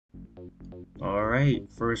Alright,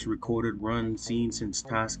 first recorded run seen since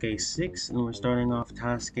TASUKE 6, and we're starting off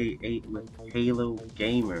TASUKE 8 with Halo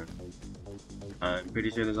Gamer. I'm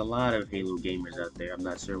pretty sure there's a lot of Halo gamers out there. I'm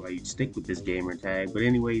not sure why you'd stick with this gamer tag, but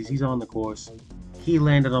anyways, he's on the course. He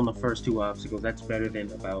landed on the first two obstacles. That's better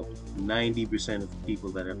than about 90% of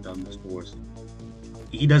people that have done this course.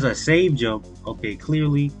 He does a save jump. Okay,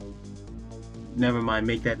 clearly, never mind,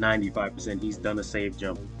 make that 95%. He's done a save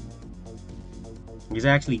jump. He's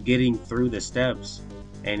actually getting through the steps,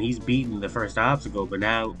 and he's beaten the first obstacle. But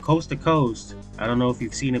now, coast to coast, I don't know if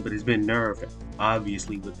you've seen it, but it's been nerfed,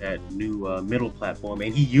 obviously, with that new middle platform,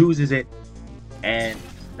 and he uses it. And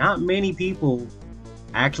not many people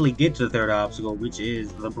actually get to the third obstacle, which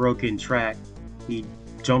is the broken track. He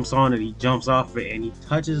jumps on it, he jumps off it, and he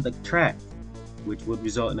touches the track, which would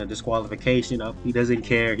result in a disqualification. He doesn't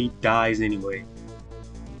care, he dies anyway.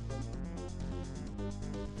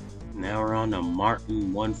 Now we're on the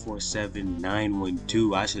Martin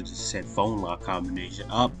 147912. I should have said phone lock combination.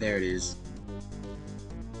 Up there it is.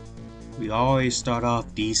 We always start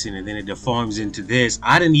off decent and then it deforms into this.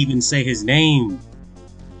 I didn't even say his name,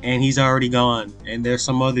 and he's already gone. And there's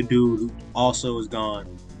some other dude who also is gone.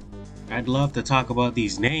 I'd love to talk about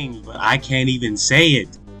these names, but I can't even say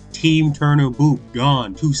it. Team Turner Boop,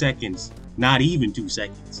 gone. 2 seconds. Not even 2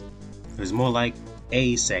 seconds. It was more like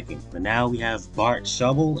a second. But now we have Bart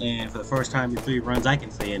Shovel, and for the first time in 3 runs I can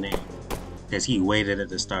say a name, because he waited at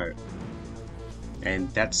the start. And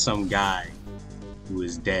that's some guy who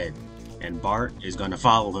is dead, and Bart is gonna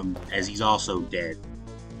follow him as he's also dead.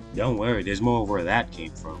 Don't worry, there's more where that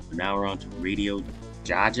came from. But now we're on to Radio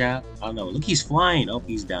Jaja. I don't know, look, he's flying. Oh,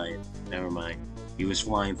 he's dying. Never mind, he was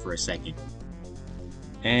flying for a second.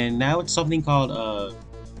 And now it's something called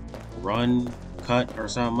run cut or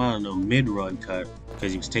something, I don't know, mid-run cut,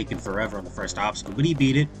 because he was taking forever on the first obstacle, but he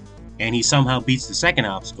beat it, and he somehow beats the second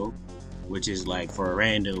obstacle, which is like, for a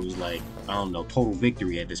rando, is like, I don't know, total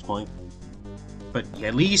victory at this point. But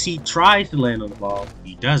at least he tried to land on the ball.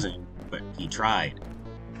 He doesn't, but he tried.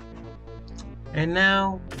 And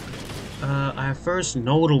now, our first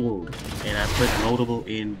notable, and I put notable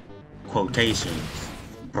in quotations,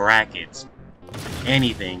 brackets,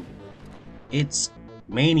 anything, it's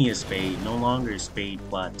Mania Spade. No longer Spade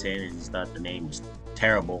Plot 10. I just thought the name was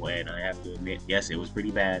terrible, and I have to admit, yes, it was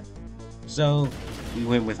pretty bad. So we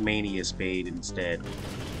went with Mania Spade instead.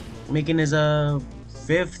 Making his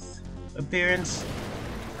 5th appearance?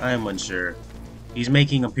 I am unsure. He's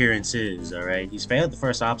making appearances, alright? He's failed the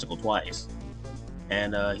first obstacle twice.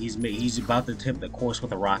 And he's about to attempt the course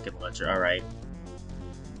with a rocket launcher, alright?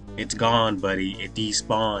 It's gone, buddy. It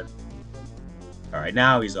despawned. Alright,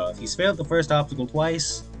 now he's off. He's failed the first obstacle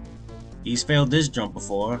twice. He's failed this jump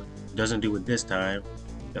before. Doesn't do it this time.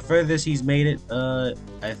 The furthest he's made it,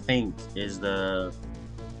 I think, is the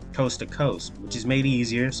coast to coast, which is made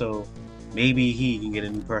easier, so maybe he can get a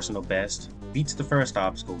new personal best. Beats the first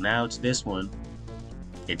obstacle. Now it's this one.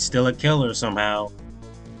 It's still a killer somehow,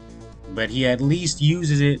 but he at least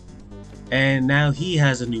uses it, and now he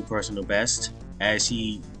has a new personal best as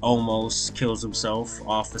he almost kills himself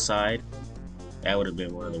off the side. That would have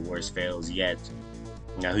been one of the worst fails yet.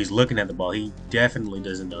 Now he's looking at the ball. He definitely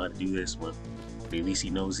doesn't know how to do this one. But at least he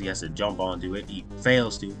knows he has to jump onto it. He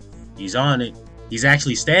fails to. He's on it. He's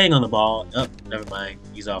actually staying on the ball. Oh, never mind.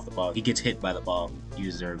 He's off the ball. He gets hit by the ball. You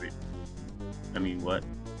deserve it. I mean, what?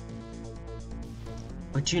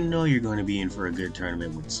 But you know you're going to be in for a good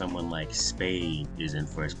tournament when someone like Spade is in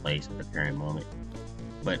first place at the current moment.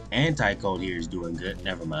 But Anti-Code here is doing good.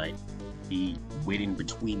 Never mind. He went in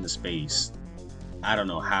between the space. I don't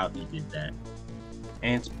know how he did that.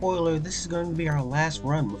 And spoiler, this is going to be our last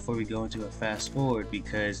run before we go into a fast forward,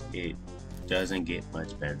 because it doesn't get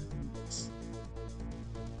much better than this.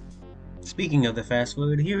 Speaking of the fast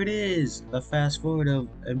forward, here it is! The fast forward of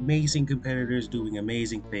amazing competitors doing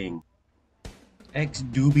amazing things. X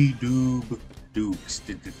Doobie Doob Dukes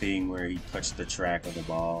did the thing where he touched the track of the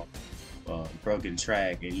ball, broken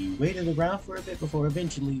track, and he waited around for a bit before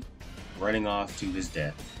eventually running off to his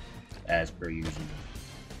death, as per usual.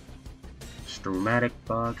 Dramatic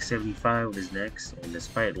Bog 75 is next, and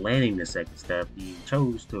despite landing the second step, he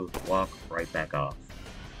chose to walk right back off.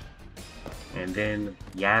 And then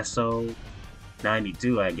Yasso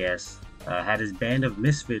 92, I guess, had his band of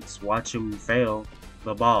misfits watch him fail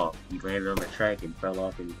the ball. He landed on the track and fell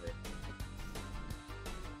off anyway.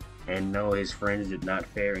 And no, his friends did not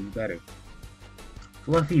fare any better.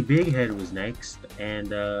 Fluffy Big Head was next, and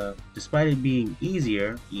despite it being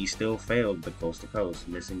easier, he still failed the coast to coast,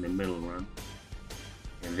 missing the middle run.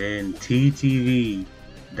 And then TTV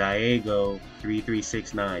Diego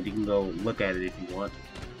 3369. You can go look at it if you want.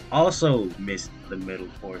 also missed the middle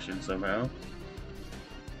portion somehow.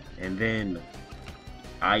 And then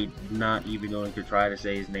I'm not even going to try to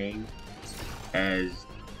say his name, as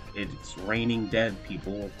it's raining dead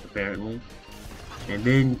people, apparently. And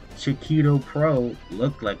then Chiquito Pro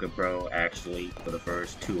looked like a pro, actually, for the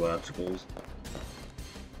first 2 obstacles.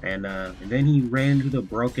 And then he ran into the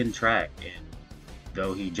broken track, and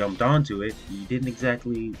though he jumped onto it, he didn't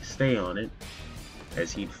exactly stay on it,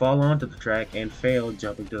 as he'd fall onto the track and fail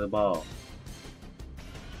jumping to the ball.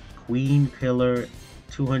 Queen Pillar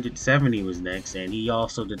 270 was next, and he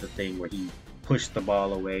also did the thing where he pushed the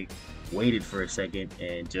ball away, waited for a second,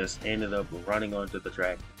 and just ended up running onto the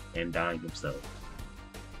track and dying himself.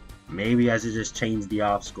 Maybe I should just change the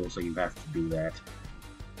obstacle so you have to do that.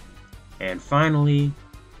 And finally,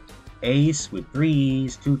 Ace with 3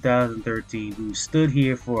 E's 2013, who stood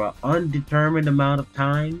here for an undetermined amount of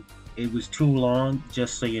time. It was too long,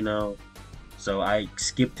 just so you know. So I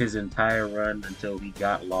skipped his entire run until he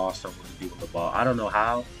got lost on what to do with the ball. I don't know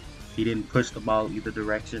how he didn't push the ball either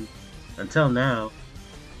direction until now.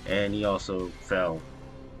 And he also fell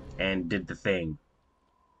and did the thing.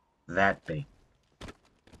 That thing.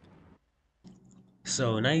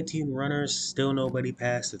 So 19 runners, still nobody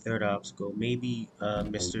passed the third obstacle. Maybe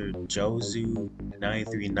Mr.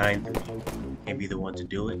 Jozu9393 can be the one to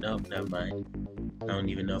do it. Nope, never mind. I don't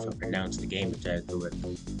even know if I pronounced the game tag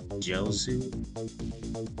correctly. Jozu?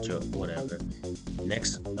 Whatever.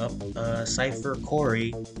 Next up, Cypher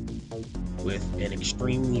Corey with an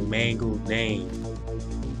extremely mangled name.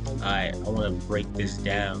 Alright, I want to break this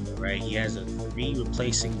down, right? He has a 3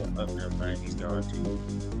 replacing the... Oh, never mind, he's gone too.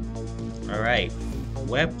 Alright.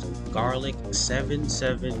 Wept Garlic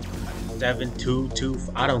 77722.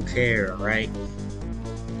 I don't care, alright?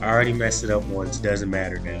 I already messed it up once, doesn't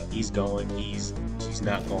matter now. He's going, she's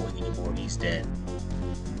not going anymore, he's dead.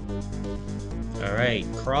 Alright,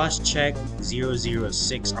 Crosscheck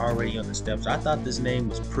 006 already on the steps. I thought this name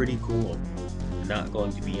was pretty cool. Not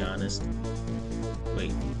going to be honest.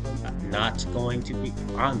 Wait, not going to be?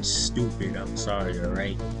 I'm stupid, I'm sorry,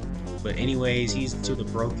 alright? But anyways, he's to the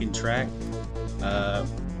broken track.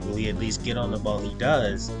 Will he at least get on the ball? He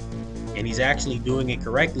does. And he's actually doing it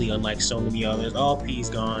correctly, unlike so many others. Oh, P's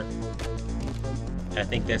gone. I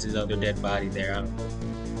think that's his other dead body there.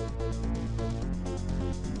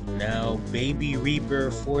 Now, Baby Reaper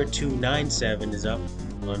 4297 is up.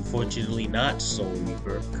 Unfortunately, not Soul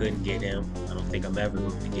Reaper. Couldn't get him. I don't think I'm ever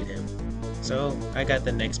going to get him. So, I got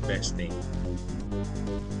the next best thing.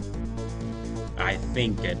 I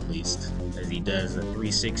think, at least, as he does a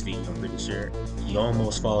 360, I'm pretty sure. He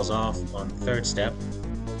almost falls off on the third step.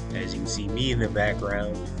 As you can see me in the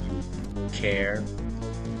background, if you care.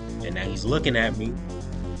 And now he's looking at me.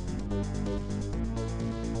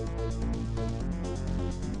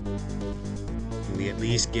 Can we at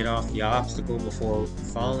least get off the obstacle before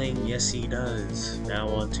falling? Yes, he does. Now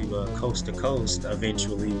on to Coast to Coast.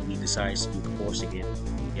 Eventually, when he decides to do the course again.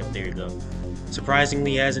 Yep, there you go.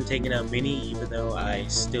 Surprisingly, he hasn't taken out many, even though I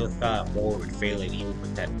still thought more would fail it even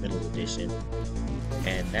with that middle edition.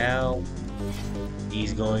 And now,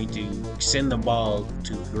 he's going to send the ball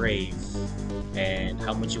to the grave. And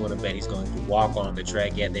how much you want to bet he's going to walk on the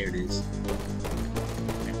track? Yeah, there it is.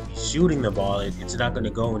 And he's shooting the ball. It's not going to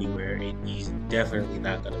go anywhere. He's definitely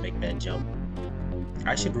not going to make that jump.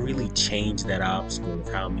 I should really change that obstacle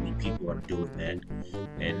with how many people are doing that.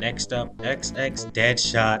 And next up, XX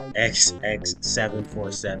Deadshot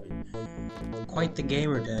XX747. Quite the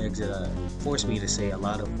gamer tags forced me to say a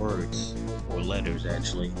lot of words, or letters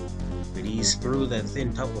actually. But he's through the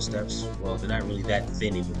thin tuple steps. Well, they're not really that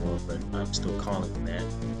thin anymore, but I'm still calling them that.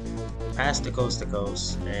 Past the Coast to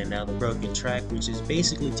Coast, and now the broken track, which is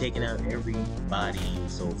basically taking out everybody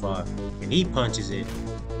so far. And he punches it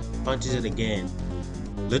again.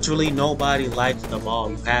 Literally nobody likes the ball.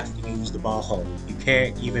 You have to use the ball. You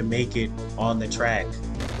can't even make it on the track,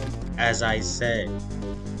 as I said.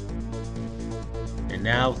 And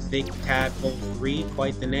now Thick Tackle 3,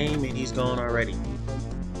 quite the name, and he's gone already.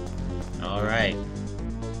 Alright.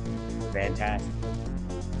 Fantastic.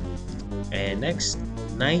 And next,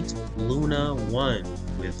 Night Luna 1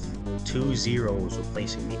 with 2 zeros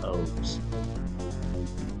replacing the O's.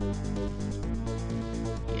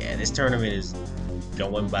 Yeah, this tournament is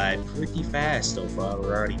going by pretty fast so far.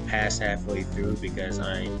 We're already past halfway through because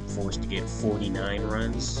I'm forced to get 49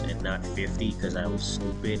 runs and not 50 because I was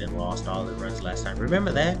stupid and lost all the runs last time.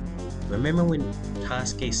 Remember that? Remember when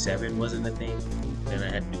TASUKE 7 wasn't a thing? Then I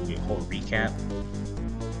had to do a whole recap.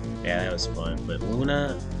 Yeah, that was fun. But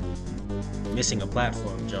Luna missing a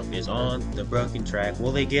platform jump is on the broken track.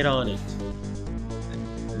 Will they get on it?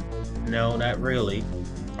 No, not really.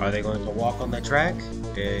 Are they going to walk on the track?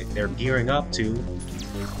 they're gearing up to.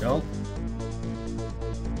 Nope.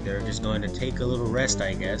 They're just going to take a little rest,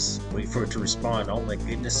 I guess. Wait for it to respond. Oh my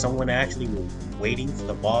goodness, someone actually waiting for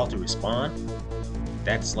the ball to respond?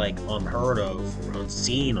 That's like unheard of or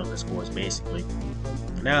unseen on this course, basically.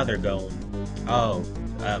 Now they're going. Oh,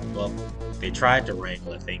 well, they tried to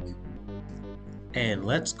wrangle, I think. And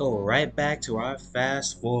let's go right back to our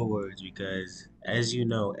fast forwards because, as you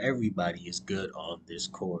know, everybody is good on this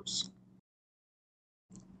course.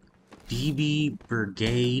 DB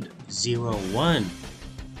Brigade 01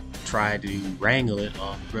 tried to wrangle it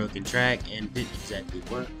off the broken track and didn't exactly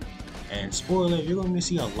work. And spoiler, you're going to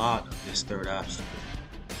see a lot of this third obstacle.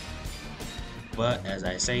 But as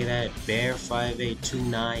I say that, Bear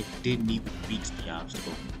 5829 didn't even reach the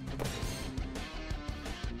obstacle.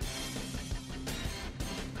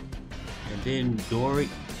 And then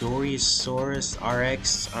Doriosaurus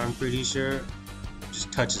RX, I'm pretty sure, just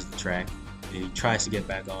touches the track and he tries to get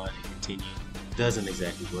back on and continue. Doesn't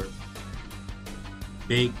exactly work.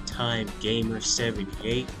 Big Time Gamer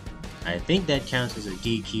 78, I think that counts as a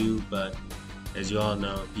DQ, but as you all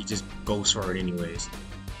know, he just goes for it anyways.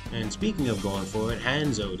 And speaking of going for it,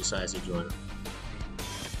 Hanzo decides to join him.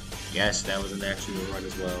 Yes, that was an actual run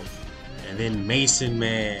as well. And then Mason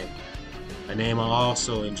Man, a name I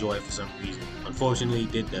also enjoy for some reason. Unfortunately,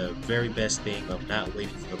 did the very best thing of not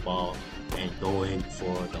waiting for the ball and going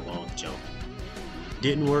for the long jump.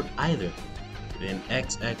 Didn't work either. Then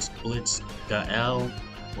XX Blitz Dael,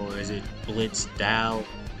 or is it Blitz Dow?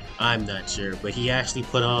 I'm not sure, but he actually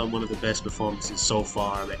put on one of the best performances so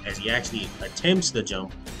far as he actually attempts the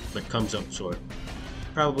jump but comes up short.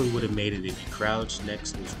 Probably would have made it if he crouched.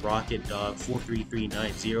 Next was Rocket Dog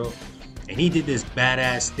 43390, and he did this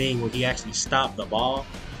badass thing where he actually stopped the ball,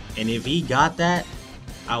 and if he got that,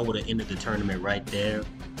 I would have ended the tournament right there.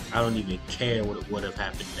 I don't even care what would have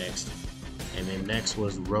happened next. And then next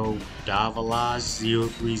was Rogue Davalas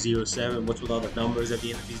 0307. What's with all the numbers at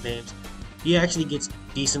the end of these names? He actually gets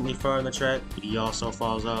decently far on the track, but he also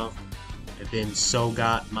falls off. And then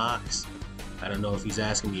Sogot Mox. I don't know if he's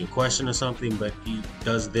asking me a question or something, but he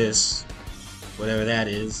does this, whatever that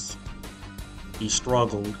is. He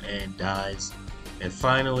struggled and dies. And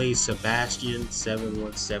finally, Sebastian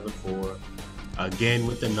 7174, again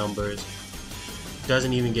with the numbers,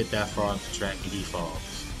 doesn't even get that far on the track and he falls.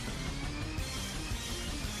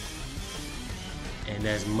 And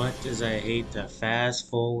as much as I hate to fast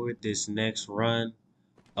forward this next run,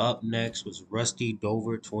 up next was Rusty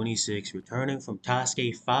Dover 26, returning from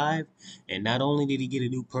TASUKE 5, and not only did he get a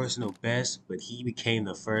new personal best, but he became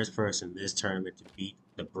the first person in this tournament to beat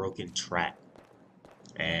the broken track.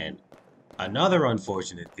 And another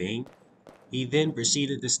unfortunate thing, he then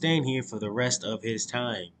proceeded to stand here for the rest of his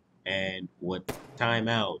time, and would time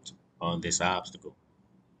out on this obstacle.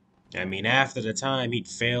 I mean, after the time, he'd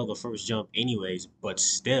failed the first jump anyways, but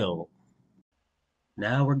still.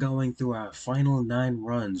 Now we're going through our final 9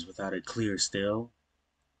 runs without a clear still,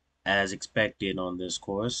 as expected on this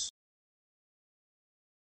course.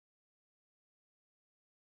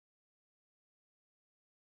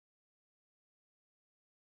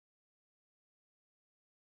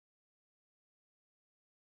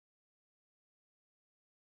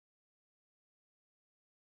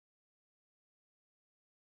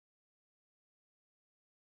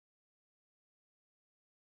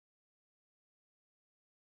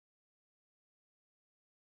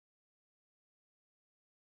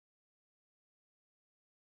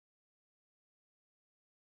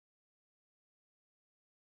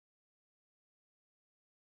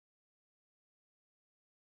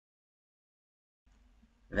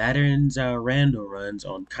 That ends our rando runs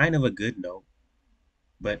on kind of a good note.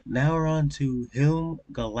 But now we're on to Hilm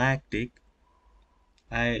Galactic.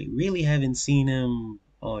 I really haven't seen him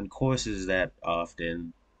on courses that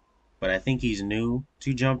often, but I think he's new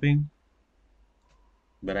to jumping.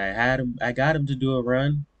 But I got him to do a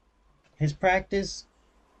run. His practice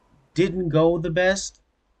didn't go the best,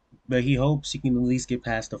 but he hopes he can at least get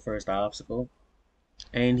past the first obstacle.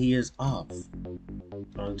 And he is off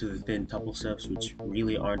onto the thin couple steps, which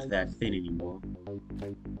really aren't that thin anymore.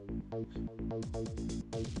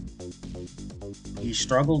 He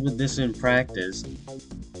struggled with this in practice,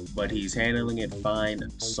 but he's handling it fine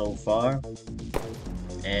so far.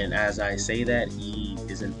 And as I say that, he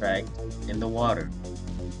is in fact in the water.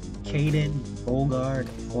 Caden Bogard,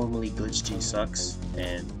 formerly Glitch G Sucks,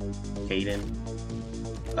 and Caden,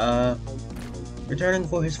 returning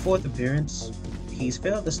for his 4th appearance. He's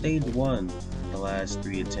failed the stage 1 the last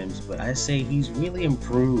 3 attempts, but I say he's really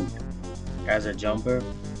improved as a jumper.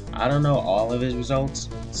 I don't know all of his results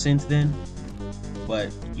since then,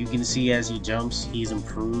 but you can see as he jumps, he's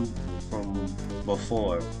improved from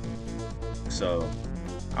before. So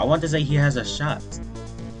I want to say he has a shot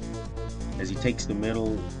as he takes the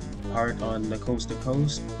middle part on the coast to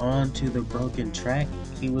coast onto the broken track.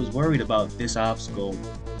 He was worried about this obstacle.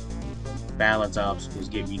 Balance obstacles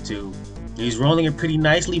get me too. He's rolling it pretty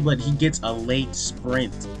nicely, but he gets a late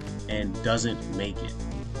sprint and doesn't make it.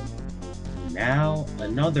 Now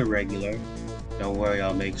another regular. Don't worry,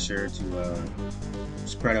 I'll make sure to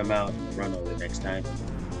spread them out in the run over next time.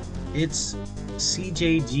 It's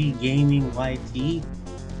CJG Gaming YT,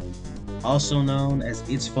 also known as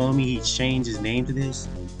It's Foamy. He changed his name to this.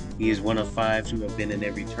 He is one of 5 to have been in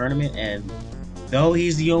every tournament, and though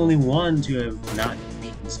he's the only one to have not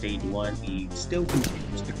beaten stage 1, he still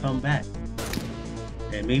continues to come back.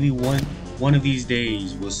 And maybe one of these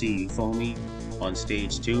days we'll see Foamy on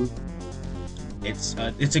stage 2. It's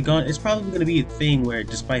probably gonna be a thing where,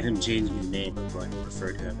 despite him changing his name, I'm going to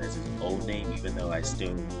refer to him as his old name, even though I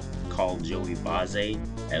still call Joey Baze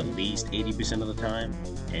at least 80% of the time,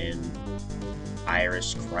 and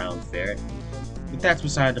Irish Crown Ferret. But that's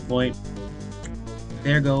beside the point.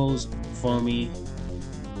 There goes Foamy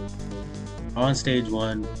on stage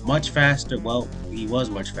 1, much faster. Well, he was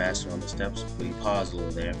much faster on the steps, but he paused a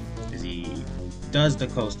little there as he does the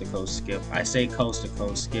coast to coast skip. I say coast to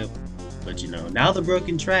coast skip, but you know, now the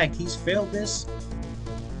broken track, he's failed this,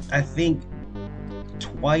 I think,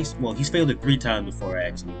 twice. Well, he's failed it 3 times before,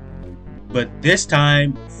 actually. But this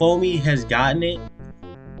time, Foamy has gotten it.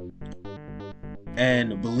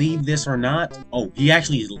 And believe this or not, oh, he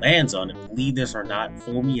actually lands on it. Believe this or not,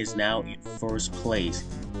 Foamy is now in first place.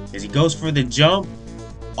 As he goes for the jump,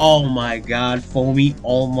 oh my god, Foamy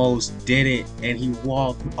almost did it. And he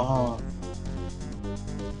walked off.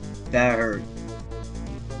 That hurt.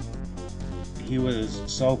 He was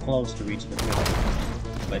so close to reaching the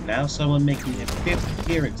finish. But now someone making their 5th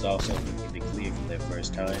appearance also making the clear for their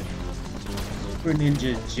first time. Super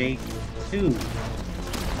Ninja Jake 2.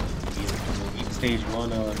 He beat stage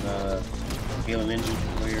 1 on Halo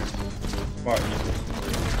Ninja Warrior Spartan.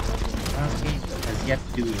 TASUKE has yet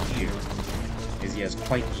to do it here, as he has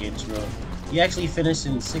quite the intro. He actually finished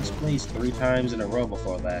in 6th place 3 times in a row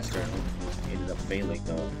before last tournament. He ended up failing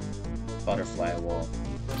the butterfly wall.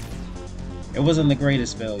 It wasn't the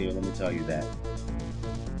greatest failure, let me tell you that.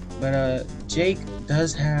 But Jake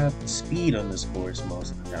does have speed on this course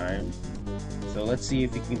most of the time. So let's see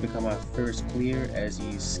if he can become our first clear as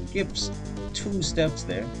he skips 2 steps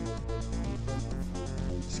there.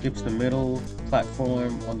 Skips the middle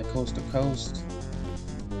platform on the coast to coast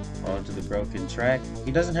onto the broken track.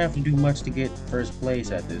 He doesn't have to do much to get first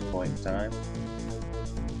place at this point in time,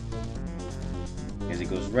 as he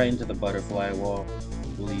goes right into the butterfly wall.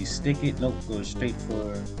 Will he stick it? Nope, goes straight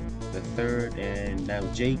for the 3rd, and now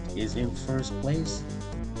Jake is in first place.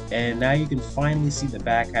 And now you can finally see the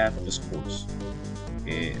back half of this course.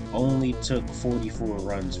 It only took 44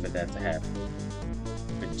 runs for that to happen.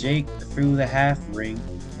 But Jake threw the half ring,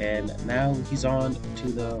 and now he's on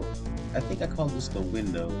to the, I think I call this the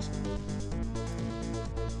windows.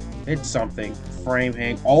 It's something. Frame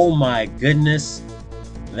hang. Oh my goodness.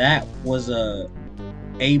 That was a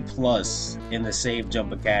A+ in the Save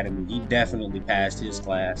Jump Academy. He definitely passed his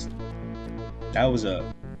class. That was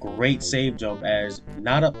a great save jump, as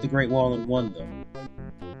not up the Great Wall in 1 though.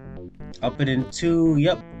 Up it in 2,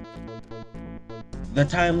 yep. The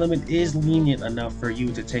time limit is lenient enough for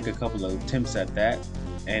you to take a couple of attempts at that.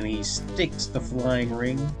 And he sticks the flying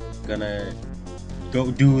ring. Gonna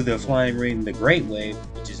go do the flying ring the great way,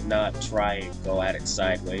 which is not try and go at it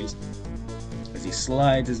sideways. As he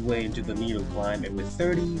slides his way into the needle climb, and with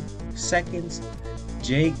 30 seconds,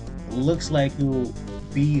 Jake looks like he'll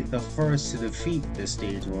be the first to defeat this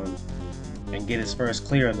stage 1 and get his first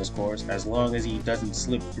clear on this course, as long as he doesn't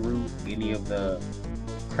slip through any of the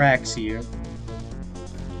cracks here.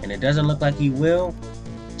 And it doesn't look like he will.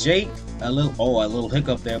 Jake, a little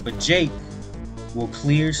hiccup there, but Jake will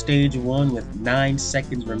clear stage 1 with 9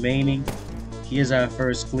 seconds remaining. He is our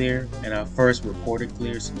first clear, and our first recorded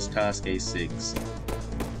clear since TASUKE 6.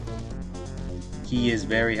 He is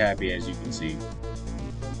very happy, as you can see.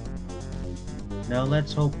 Now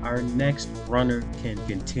let's hope our next runner can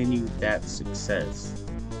continue that success.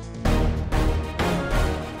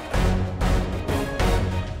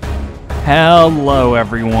 Hello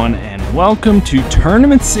everyone, and welcome to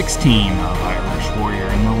Tournament 16 of Irish Warrior.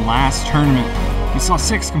 In the last tournament, we saw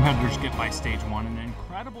 6 competitors get by stage 1, an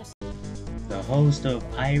incredible... The host of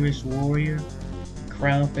Irish Warrior,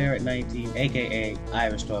 Crown Ferret 19, aka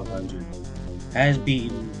Irish 1200, has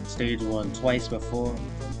beaten stage 1 twice before.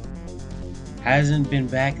 Hasn't been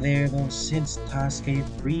back there though since TASUKE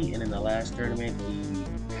 3, and in the last tournament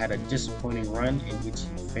he had a disappointing run in which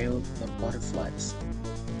he failed the butterfly descent.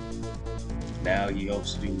 Now he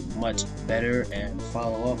hopes to do much better and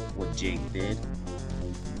follow up what Jake did,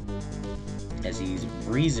 as he's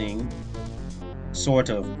breezing, sort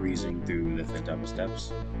of breezing through the fifth upper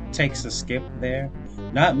steps. Takes a skip there.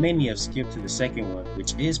 Not many have skipped to the second one,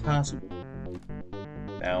 which is possible.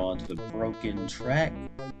 Now onto the broken track.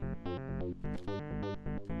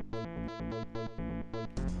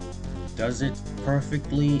 Does it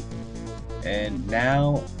perfectly, and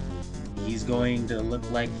now he's going to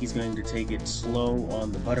look like he's going to take it slow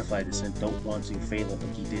on the butterfly descent. Don't want to fail it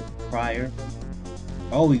like he did prior.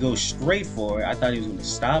 Oh, he goes straight for it. I thought he was going to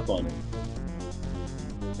stop on it.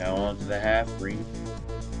 Now on to the half ring.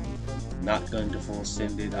 Not going to full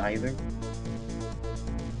send it either.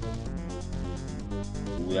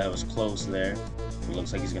 Ooh, that was close there. It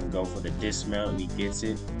looks like he's going to go for the dismount and he gets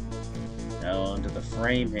it. Now on to the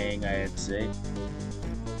frame hang, I had to say.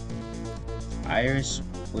 Irish,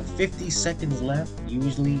 with 50 seconds left,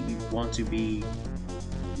 usually you want to be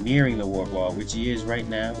nearing the warp wall, which he is right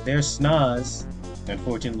now. There's Snaz.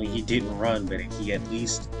 Unfortunately, he didn't run, but he at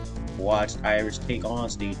least watched Irish take on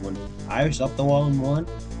stage 1. Irish up the wall in 1.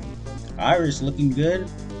 Irish looking good,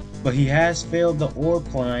 but he has failed the orb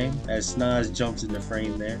climb as Snaz jumps in the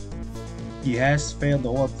frame there. He has failed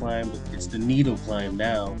the orb climb, but it's the needle climb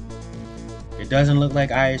now. It doesn't look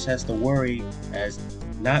like Irish has to worry, as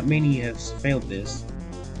not many have failed this.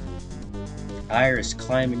 Irish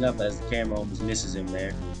climbing up as the camera almost misses him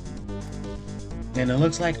there. And it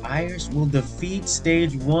looks like Irish will defeat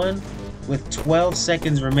stage 1 with 12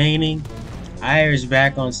 seconds remaining. Irish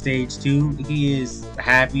back on stage 2. He is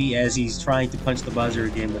happy as he's trying to punch the buzzer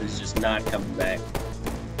again, but it's just not coming back.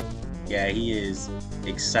 Yeah, he is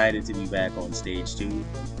excited to be back on stage 2.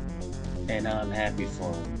 And I'm happy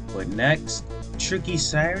for him. But next, Tricky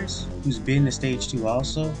Cyrus, who's been to stage 2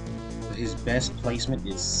 also, but his best placement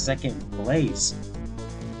is 2nd place,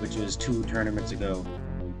 which was 2 tournaments ago.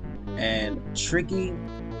 And Tricky,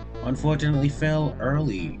 unfortunately, fell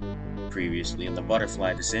early previously in the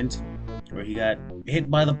butterfly descent, where he got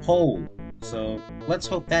hit by the pole. So let's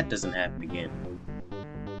hope that doesn't happen again.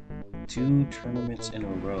 2 tournaments in a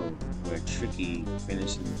row where Tricky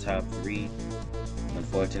finished in the top 3.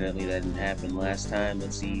 Unfortunately, that didn't happen last time.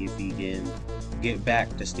 Let's see if he can get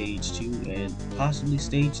back to stage 2 and possibly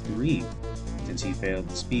stage 3, since he failed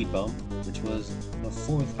the speed bump, which was the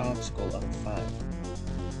 4th obstacle out of 5.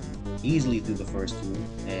 Easily through the first 2,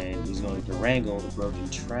 and he's going to wrangle the broken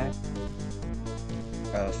track.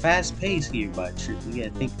 Fast pace here by Tricky, I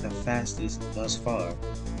think the fastest thus far.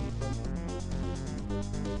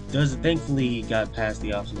 Thankfully, he got past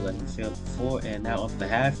the obstacle that he failed before, and now up the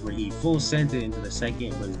half where he full sent it into the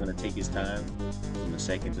second, but he's going to take his time from the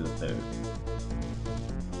second to the third.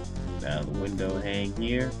 Now the window hang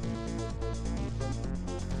here,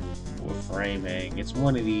 or frame hang. It's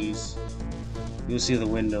one of these. You'll see the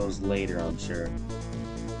windows later, I'm sure.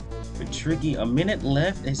 But Tricky, a minute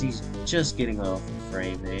left as he's just getting off the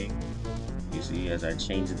frame hang. You see, as I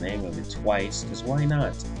change the name of it twice, because why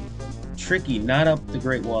not? Tricky, not up the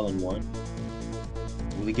Great Wall in 1.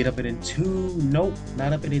 Will he get up it in 2? Nope,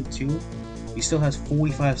 not up it in 2. He still has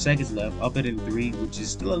 45 seconds left, up it in 3, which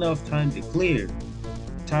is still enough time to clear.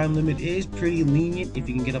 Time limit is pretty lenient if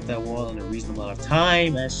you can get up that wall in a reasonable amount of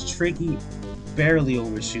time, as Tricky barely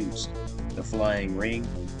overshoots the flying ring,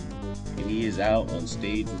 and he is out on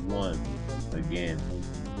stage 1 again.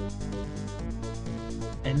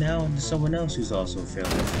 And now into someone else who's also failed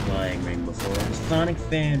the flying ring before, Sonic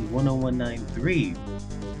Fan 10193.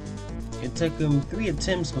 It took him 3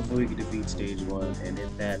 attempts before he could defeat stage 1, and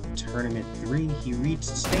in that tournament 3, he reached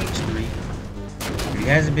stage 3. But he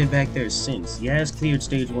hasn't been back there since. He has cleared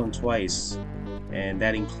stage 1 twice, and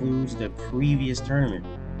that includes the previous tournament,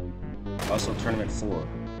 also tournament 4.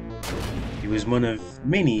 He was one of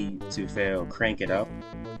many to fail Crank It Up,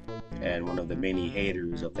 and one of the many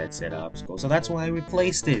haters of that said obstacle, so that's why I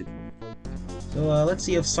replaced it. So let's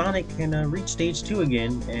see if Sonic can reach stage 2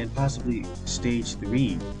 again, and possibly stage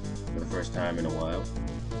 3 for the first time in a while,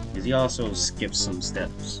 because he also skipped some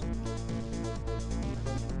steps.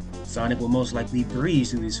 Sonic will most likely breeze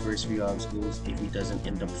through these first few obstacles if he doesn't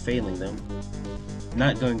end up failing them.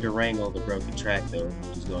 Not going to wrangle the broken track though,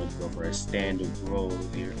 he's going to go for a standard roll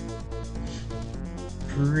here.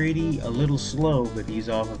 A little slow, but he's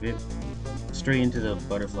off of it. Straight into the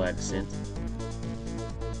butterfly descent.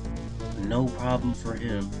 No problem for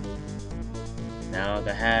him. Now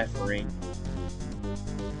the half ring.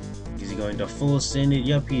 Is he going to full send it?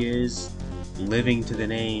 Yup, he is. Living to the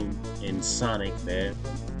name in Sonic there.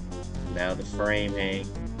 Now the frame hang.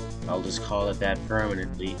 I'll just call it that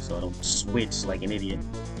permanently so I don't switch like an idiot.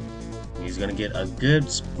 He's going to get a good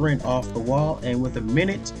sprint off the wall, and with a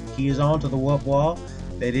minute, he is onto the up wall.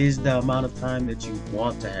 That is the amount of time that you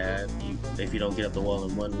want to have if you don't get up the wall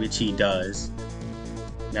in one, which he does.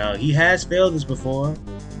 Now, he has failed this before,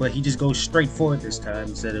 but he just goes straight for it this time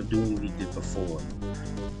instead of doing what he did before.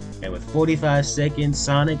 And with 45 seconds,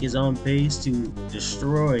 Sonic is on pace to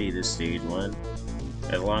destroy the stage 1,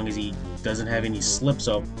 as long as he doesn't have any slips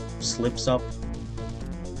up,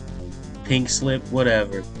 pink slip,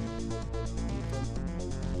 whatever.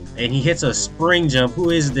 And he hits a spring jump.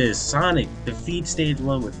 Who is this? Sonic defeats stage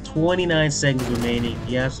 1 with 29 seconds remaining.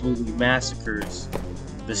 He absolutely massacres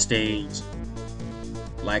the stage.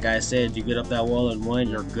 Like I said, you get up that wall in 1,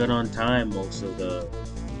 you're good on time most of the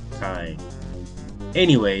time.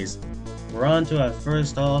 Anyways, we're on to our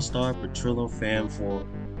first All-Star Petrillo Fam 4.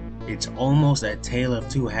 It's almost a tale of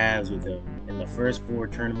two halves with him. In the first 4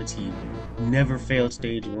 tournaments, he never failed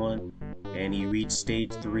stage 1, and he reached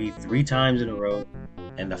stage 3 3 times in a row,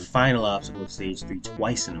 and the final obstacle of stage 3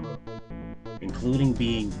 twice in a row, including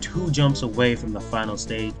being 2 jumps away from the final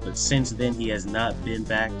stage. But since then, he has not been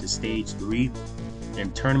back to stage 3.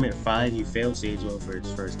 In tournament 5, he failed stage 1 for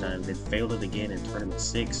his first time, then failed it again in tournament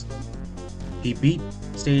 6. He beat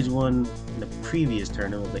stage 1 in the previous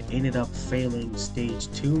tournament, but ended up failing stage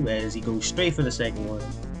 2 as he goes straight for the second one.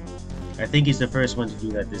 I think he's the first one to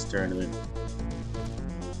do that this tournament.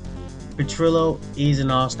 Petrillo is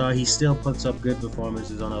an all-star. He still puts up good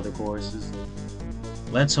performances on other courses.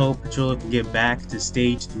 Let's hope Petrillo can get back to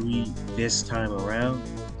stage 3 this time around.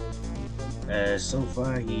 As so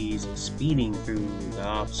far he's speeding through the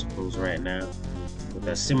obstacles right now with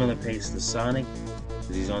a similar pace to Sonic,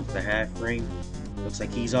 because he's onto the half ring. Looks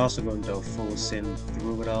like he's also going to full send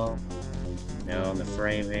through it all. Now on the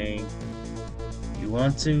frame hang.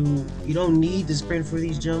 You don't need to sprint for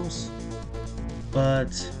these jumps,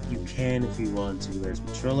 but you can if you want to, as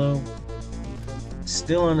Petrillo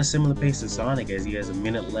still on a similar pace to Sonic, as he has a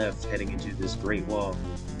minute left heading into this great wall.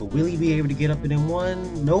 But will he be able to get up it in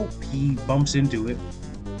 1? Nope, he bumps into it.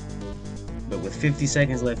 But with 50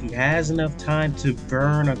 seconds left, he has enough time to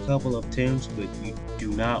burn a couple of attempts, but you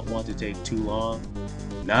do not want to take too long.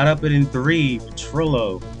 Not up it in 3,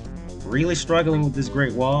 Petrillo really struggling with this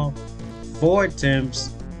great wall. 4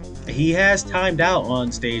 attempts. He has timed out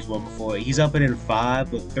on stage 1 before. He's up it in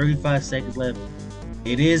 5, but 35 seconds left.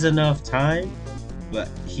 It is enough time, but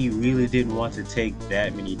he really didn't want to take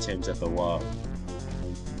that many attempts at the wall.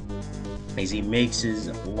 As he makes his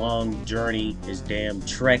long journey, his damn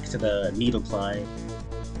trek to the needle climb.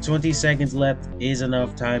 20 seconds left is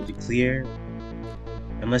enough time to clear.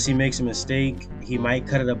 Unless he makes a mistake, he might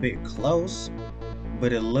cut it a bit close,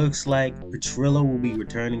 but it looks like Petrillo will be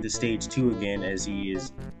returning to stage 2 again, as he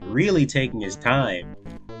is really taking his time.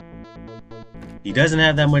 He doesn't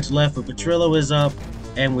have that much left, but Petrillo is up,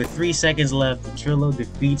 and with 3 seconds left, Petrillo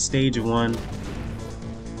defeats stage 1.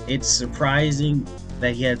 It's surprising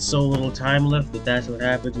that he had so little time left, but that's what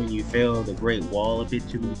happens when you fail the great wall a bit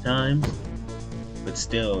too many times. But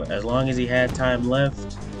still, as long as he had time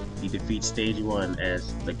left, he defeats stage 1,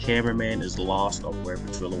 as the cameraman is lost on where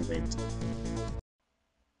Petrillo went.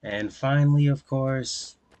 And finally, of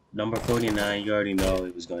course, number 49, you already know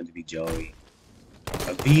it was going to be Joey.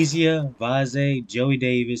 Avizia, Vaze, Joey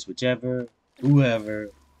Davis, whichever, whoever.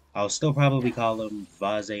 I'll still probably call him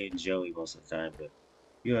Vaze and Joey most of the time, but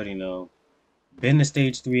you already know. Been to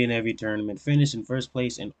stage 3 in every tournament, finished in first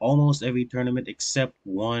place in almost every tournament except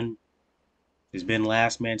 1. Has been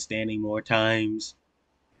last man standing more times.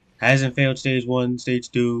 Hasn't failed stage 1, stage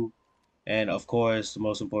 2. And of course, the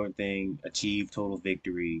most important thing, achieved total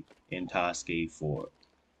victory in TASUKE 4.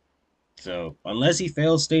 So, unless he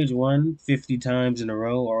fails stage 1 50 times in a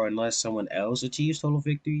row, or unless someone else achieves total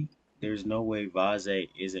victory, there's no way Vaze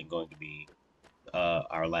isn't going to be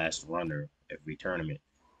our last runner every tournament.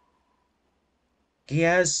 He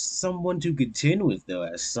has someone to contend with, though,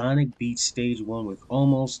 as Sonic beats stage 1 with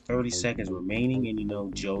almost 30 seconds remaining, and you know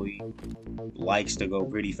Joey likes to go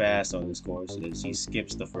pretty fast on this course, as he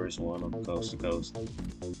skips the first one on coast to coast.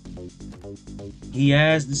 He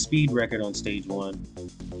has the speed record on stage 1.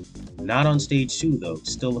 Not on stage 2, though.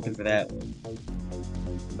 Still looking for that one.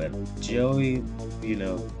 But Joey, you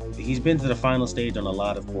know, he's been to the final stage on a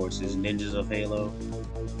lot of courses. Ninjas of Halo,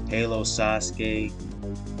 Halo Sasuke,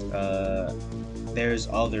 there's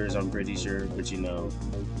others, I'm pretty sure, but you know.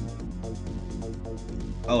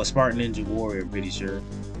 Oh, Spartan Ninja Warrior, I'm pretty sure.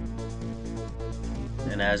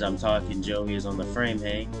 And as I'm talking, Joey is on the frame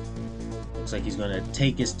hang. Looks like he's gonna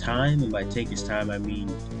take his time, and by take his time, I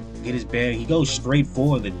mean get his bearing. He goes straight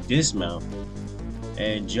for the dismount.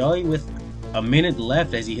 And Joey with a minute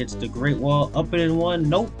left as he hits the Great Wall. Up it in 1,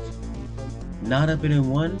 nope. Not up it in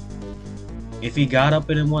 1. If he got up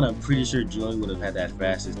in one, I'm pretty sure Joey would have had that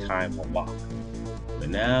fastest time to walk. But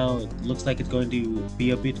now it looks like it's going to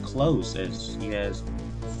be a bit close as he has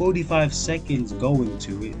 45 seconds going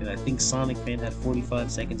to it, and I think Sonic Fan had 45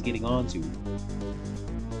 seconds getting onto it.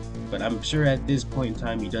 But I'm sure at this point in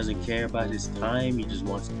time he doesn't care about his time, he just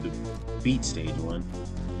wants to beat stage 1.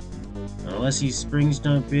 Unless he springs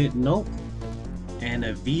jump it, nope. And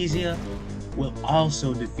Avizia will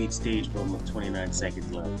also defeat stage 1 with 29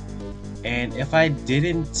 seconds left. And if I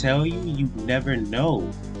didn't tell you, you'd never know.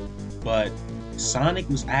 But Sonic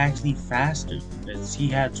was actually faster, as he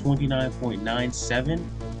had 29.97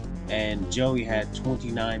 and Joey had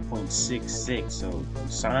 29.66, so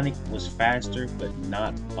Sonic was faster, but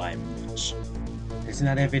not by much. It's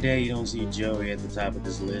not every day you don't see Joey at the top of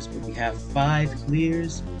this list, but we have 5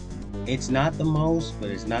 clears. It's not the most, but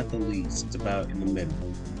it's not the least. It's about in the middle.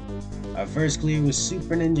 Our first clear was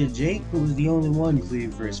Super Ninja Jake, who was the only one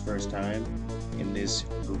cleared for his first time in this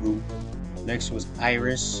group. Next was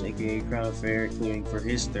Iris, aka Crown Fair, clearing for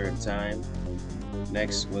his 3rd time.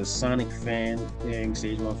 Next was Sonic Fan, clearing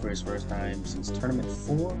stage 1 for his first time since Tournament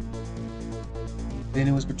 4. Then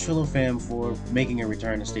it was Petrillo Fam 4, making a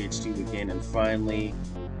return to stage 2 again, and finally,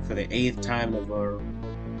 for the 8th time in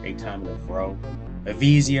a row,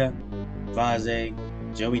 Avizia, Vaze,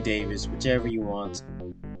 Joey Davis, whichever you want.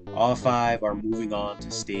 All 5 are moving on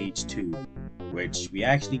to stage 2, which we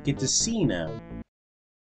actually get to see now.